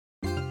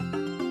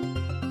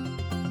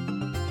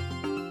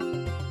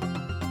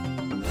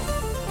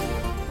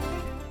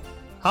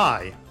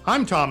Hi,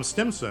 I'm Tom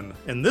Stimson,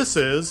 and this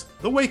is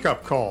The Wake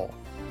Up Call.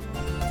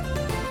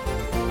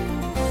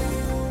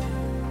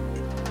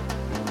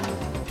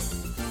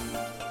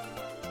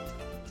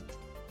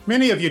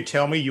 Many of you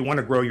tell me you want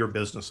to grow your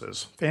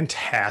businesses.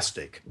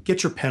 Fantastic.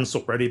 Get your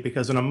pencil ready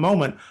because in a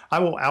moment I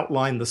will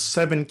outline the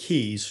 7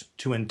 keys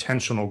to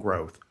intentional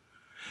growth.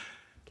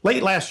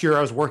 Late last year,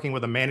 I was working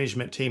with a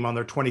management team on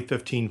their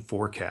 2015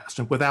 forecast,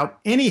 and without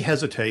any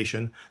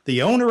hesitation,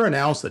 the owner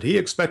announced that he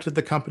expected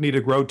the company to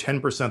grow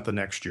 10% the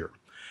next year.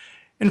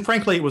 And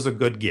frankly, it was a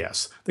good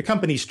guess. The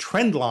company's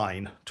trend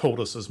line told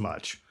us as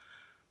much.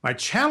 My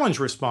challenge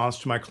response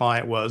to my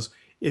client was,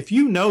 if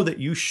you know that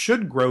you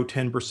should grow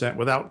 10%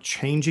 without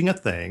changing a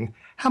thing,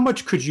 how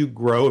much could you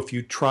grow if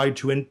you tried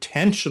to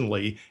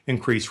intentionally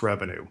increase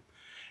revenue?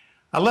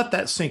 I let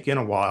that sink in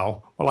a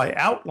while I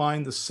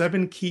outlined the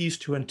 7 keys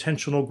to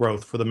intentional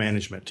growth for the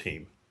management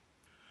team.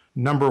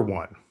 Number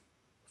 1,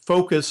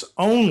 focus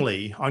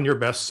only on your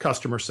best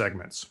customer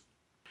segments.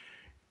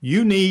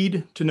 You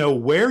need to know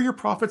where your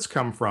profits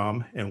come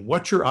from and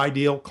what your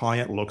ideal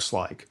client looks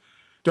like.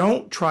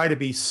 Don't try to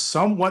be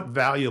somewhat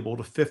valuable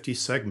to 50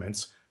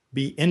 segments.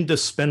 Be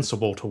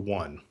indispensable to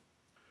one.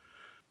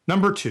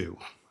 Number 2,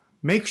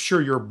 make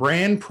sure your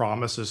brand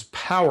promise is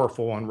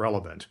powerful and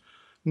relevant.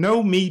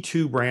 No Me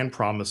Too brand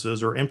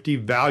promises or empty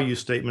value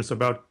statements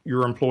about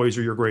your employees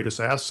or your greatest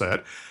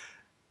asset.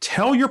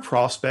 Tell your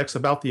prospects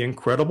about the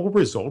incredible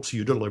results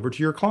you deliver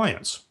to your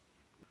clients.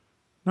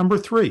 Number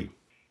 3,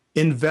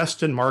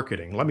 invest in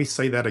marketing. Let me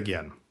say that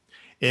again.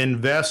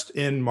 Invest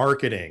in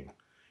marketing.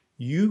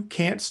 You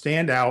can't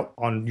stand out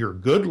on your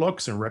good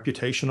looks and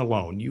reputation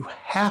alone. You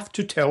have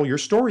to tell your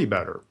story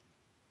better.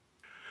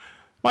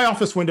 My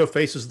office window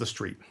faces the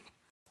street.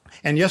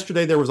 And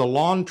yesterday there was a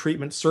lawn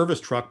treatment service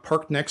truck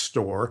parked next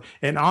door,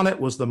 and on it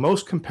was the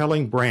most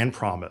compelling brand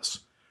promise: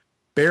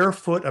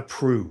 Barefoot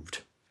Approved.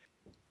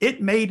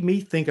 It made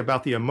me think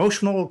about the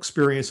emotional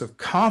experience of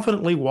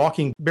confidently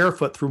walking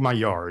barefoot through my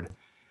yard.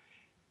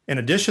 In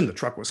addition, the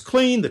truck was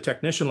clean, the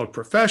technician looked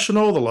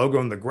professional, the logo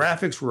and the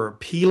graphics were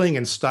appealing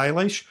and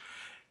stylish.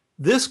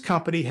 This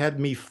company had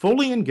me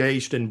fully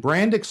engaged in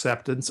brand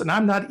acceptance, and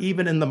I'm not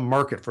even in the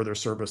market for their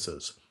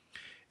services.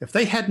 If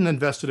they hadn't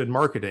invested in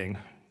marketing,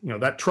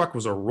 that truck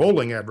was a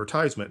rolling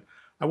advertisement,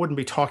 I wouldn't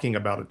be talking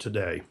about it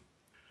today.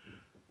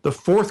 The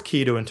 4th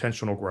key to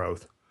intentional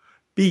growth: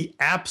 be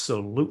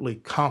absolutely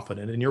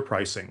confident in your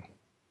pricing.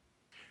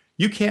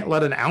 You can't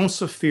let an ounce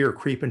of fear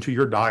creep into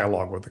your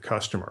dialogue with the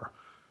customer.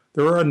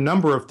 There are a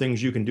number of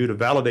things you can do to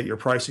validate your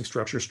pricing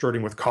structure,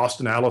 starting with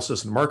cost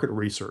analysis and market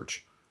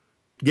research.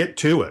 Get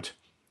to it.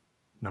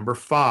 Number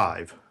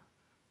 5,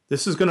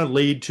 this is going to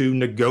lead to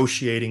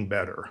negotiating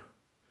better.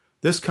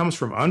 This comes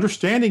from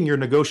understanding your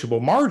negotiable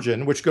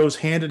margin, which goes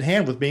hand in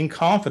hand with being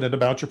confident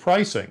about your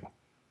pricing.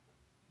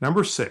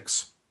 Number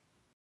 6,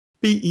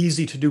 be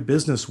easy to do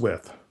business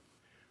with.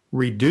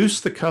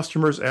 Reduce the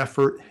customer's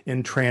effort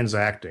in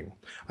transacting.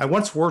 I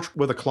once worked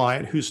with a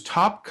client whose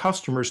top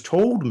customers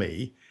told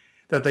me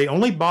that they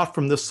only bought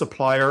from this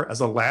supplier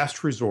as a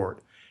last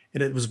resort,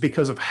 and it was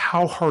because of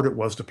how hard it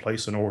was to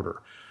place an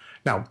order.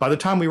 Now, by the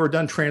time we were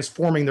done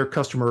transforming their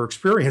customer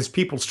experience,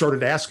 people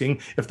started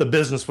asking if the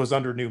business was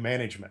under new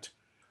management.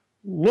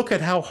 Look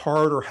at how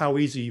hard or how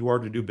easy you are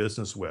to do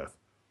business with.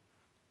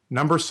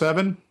 Number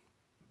 7,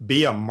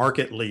 be a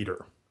market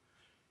leader.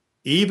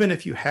 Even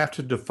if you have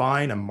to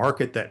define a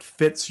market that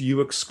fits you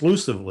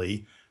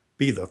exclusively,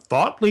 be the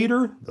thought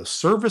leader, the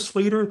service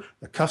leader,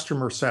 the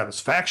customer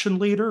satisfaction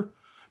leader.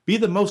 Be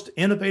the most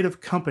innovative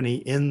company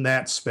in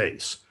that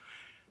space.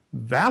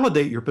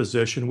 Validate your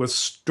position with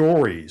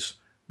stories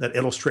that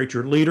illustrate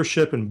your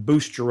leadership and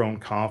boost your own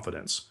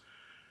confidence.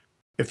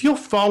 If you'll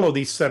follow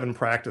these 7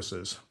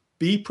 practices,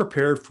 be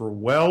prepared for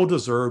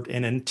well-deserved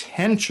and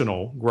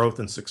intentional growth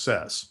and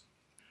success.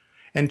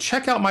 And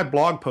check out my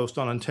blog post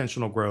on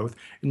intentional growth,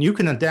 and you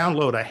can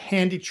download a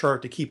handy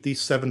chart to keep these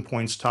 7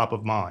 points top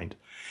of mind.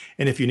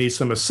 And if you need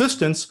some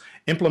assistance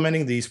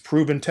implementing these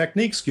proven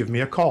techniques, give me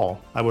a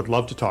call. I would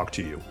love to talk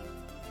to you.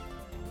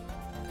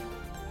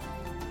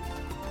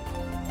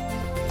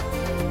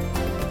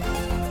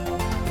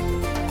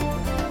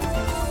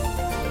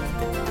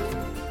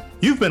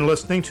 You've been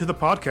listening to the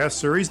podcast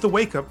series, The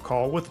Wake Up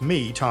Call, with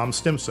me, Tom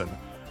Stimson.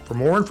 For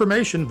more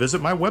information,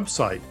 visit my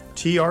website,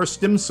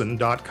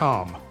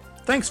 trstimson.com.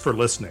 Thanks for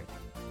listening.